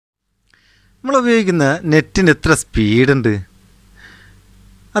നമ്മൾ ഉപയോഗിക്കുന്ന നെറ്റിന് എത്ര സ്പീഡുണ്ട്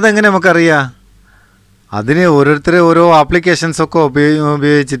അതെങ്ങനെ നമുക്കറിയാം? അതിന് ഓരോരുത്തർ ഓരോ ആപ്ലിക്കേഷൻസൊക്കെ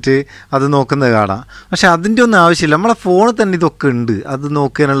ഉപയോഗിച്ചിട്ട് അത് നോക്കുന്നത് കാണാം. പക്ഷെ അതിൻ്റെ ഒന്നും ആവശ്യമില്ല. നമ്മളെ ഫോണിൽ തന്നെ ഇതൊക്കെ ഉണ്ട്, അത്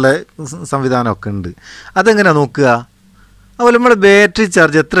നോക്കാനുള്ള സംവിധാനമൊക്കെ ഉണ്ട്. അതെങ്ങനെയാണ് നോക്കുക? അതുപോലെ നമ്മുടെ ബാറ്ററി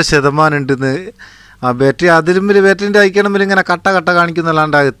ചാർജ് എത്ര ശതമാനം ഉണ്ടെന്ന്, ബാറ്ററി അതിലും ബാറ്ററിൻ്റെ അയക്കണമെങ്കിൽ ഇങ്ങനെ കട്ട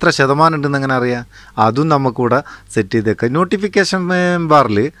കാണിക്കുന്നല്ലാണ്ട് എത്ര ശതമാനം ഉണ്ടെന്ന് എങ്ങനെ അറിയാം? അതും നമുക്കിവിടെ സെറ്റ് ചെയ്തേക്കാം. നോട്ടിഫിക്കേഷൻ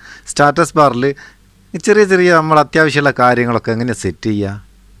ബാറിൽ, സ്റ്റാറ്റസ് ബാറിൽ ചെറിയ നമ്മൾ അത്യാവശ്യമുള്ള കാര്യങ്ങളൊക്കെ എങ്ങനെ സെറ്റ് ചെയ്യുക?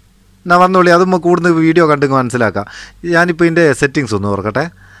 ഞാൻ വന്നോളി, അത് നമുക്ക് കൂടുതൽ വീഡിയോ കണ്ടെങ്കിൽ മനസ്സിലാക്കാം. ഞാനിപ്പോൾ ഇതിൻ്റെ സെറ്റിങ്സ് ഒന്ന് ഓർക്കട്ടെ.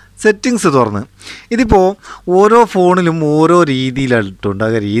 സെറ്റിങ്സ് തുറന്ന് ഇതിപ്പോൾ ഓരോ ഫോണിലും ഓരോ രീതിയിലായിട്ടുണ്ട്. ആ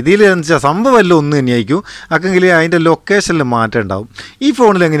രീതിയിൽ എന്ന് വെച്ചാൽ സംഭവം എല്ലാം ഒന്ന് തന്നെയായിരിക്കും, ആക്കെങ്കിൽ അതിൻ്റെ ലൊക്കേഷനിൽ മാറ്റം ഉണ്ടാവും. ഈ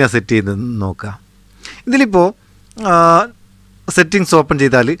ഫോണിൽ എങ്ങനെയാണ് സെറ്റ് ചെയ്ത് നോക്കുക? ഇതിലിപ്പോൾ സെറ്റിങ്സ് ഓപ്പൺ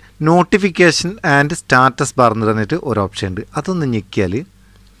ചെയ്താൽ നോട്ടിഫിക്കേഷൻ ആൻഡ് സ്റ്റാറ്റസ് ബാർ എന്ന് പറഞ്ഞിട്ട് ഒരു ഓപ്ഷൻ ഉണ്ട്. അതൊന്ന് ഞെക്കിയാൽ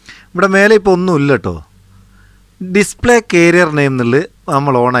ഇവിടെ മേലെ ഇപ്പോൾ ഒന്നുമില്ല കേട്ടോ. ഡിസ്പ്ലേ കാരിയർ നെയിം എന്നുള്ളത്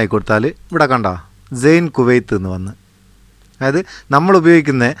നമ്മൾ ഓണായി കൊടുത്താൽ ഇവിടെ കണ്ട സെയിൻ കുവൈത്ത് എന്ന് വന്ന്, അതായത് നമ്മൾ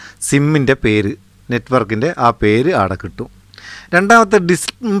ഉപയോഗിക്കുന്ന സിമ്മിൻ്റെ പേര്, നെറ്റ്വർക്കിൻ്റെ ആ പേര് അവിടെ കിട്ടും. രണ്ടാമത്തെ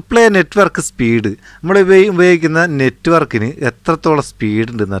ഡിസ്പ്ലേ നെറ്റ്വർക്ക് സ്പീഡ്, നമ്മൾ ഉപയോഗിക്കുന്ന നെറ്റ്വർക്കിന് എത്രത്തോളം സ്പീഡ്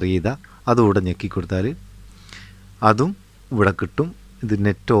ഉണ്ടെന്ന് അറിയുക. അതും ഇവിടെ ഞെക്കി കൊടുത്താൽ അതും ഇവിടെ കിട്ടും. ഇത്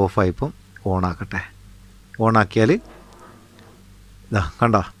നെറ്റ് ഓഫായിപ്പം ഓണാക്കട്ടെ. ഓണാക്കിയാൽ ഇതാ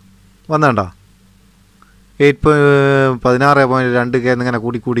കണ്ടോ വന്നോ 16.2K എന്നിങ്ങനെ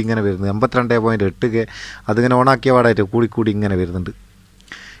കൂടി ഇങ്ങനെ വരുന്നത്, 82.8K അതിങ്ങനെ ഓണാക്കിയ പാടായിട്ട് കൂടി ഇങ്ങനെ വരുന്നുണ്ട്.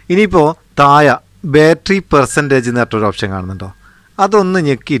 ഇനിയിപ്പോൾ താഴെ ബാറ്ററി പെർസെൻറ്റേജ് എന്ന് പറഞ്ഞൊരു ഓപ്ഷൻ കാണുന്നുണ്ടോ? അതൊന്ന്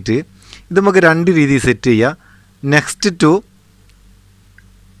ഞെക്കിയിട്ട് ഇത് നമുക്ക് രണ്ട് രീതിയിൽ സെറ്റ് ചെയ്യുക. Next to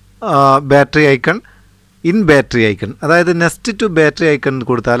battery icon, in battery icon, അതായത് നെക്സ്റ്റ് ടു ബാറ്ററി ഐക്കൺ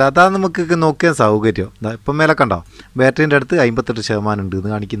കൊടുത്താൽ അതാ നമുക്ക് നോക്കിയാൽ സൗകര്യം. ഇപ്പം മേലെ കണ്ടോ ബാറ്ററീൻ്റെ അടുത്ത് 58% ഉണ്ട്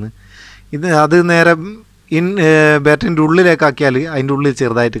എന്ന് കാണിക്കുന്നത്. അത് നേരെ ബാറ്ററിൻ്റെ ഉള്ളിലേക്കാക്കിയാൽ അതിൻ്റെ ഉള്ളിൽ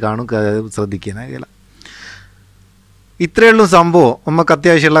ചെറുതായിട്ട് കാണും, ശ്രദ്ധിക്കാനാകില്ല. ഇത്രയുള്ളൂ സംഭവം. നമുക്ക്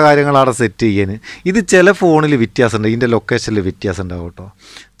അത്യാവശ്യമുള്ള കാര്യങ്ങൾ അവിടെ സെറ്റ് ചെയ്യാൻ. ഇത് ചില ഫോണിൽ വ്യത്യാസമുണ്ട്, ഇതിൻ്റെ ലൊക്കേഷനിൽ വ്യത്യാസം ഉണ്ടാവും കേട്ടോ.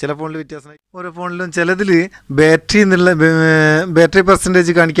 ചില ഫോണിൽ വ്യത്യാസം, ഓരോ ഫോണിലും ചിലതിൽ ബാറ്ററി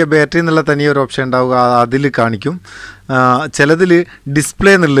പെർസെൻറ്റേജ് കാണിക്കുക, ബാറ്ററി എന്നുള്ള തനിയൊരു ഓപ്ഷൻ ഉണ്ടാവുക, അതിൽ കാണിക്കും. ചിലതിൽ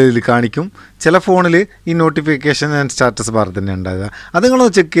ഡിസ്പ്ലേ എന്നുള്ളതിൽ കാണിക്കും. ചില ഫോണിൽ ഈ നോട്ടിഫിക്കേഷൻ ആൻഡ് സ്റ്റാറ്റസ് ബാർ തന്നെ ഉണ്ടാകുക. അത്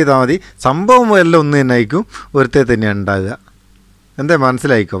നിങ്ങളൊന്ന് ചെക്ക് ചെയ്താൽ മതി. സംഭവം എല്ലാം ഒന്ന് തന്നെ ആയിരിക്കും, ഒരുത്തേ തന്നെയാണ് ഉണ്ടാകുക. എന്താ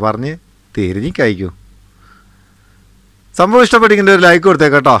മനസ്സിലായിക്കോ? പറഞ്ഞ് തിരിഞ്ഞിക്കായിക്കോ? സംഭവം ഇഷ്ടപ്പെട്ടെങ്കിൽ ഒരു ലൈക്ക്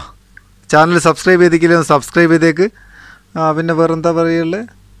കൊടുത്തേക്ക് കേട്ടോ. ചാനൽ സബ്സ്ക്രൈബ് ചെയ്തിട്ടില്ലെങ്കിൽ സബ്സ്ക്രൈബ് ചെയ്തേക്ക്. പിന്നെ വേറെന്താ പറയുള്ളത്?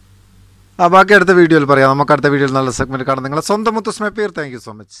 ബാക്കി അടുത്ത വീഡിയോയിൽ പറയാം. നമുക്ക് അടുത്ത വീഡിയോയിൽ നല്ല സെഗ്മെൻറ്റ് കാണാം. നിങ്ങളെ സ്വന്തം മുത്തുസ് മെപ്പയർ. Thank you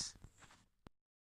so much.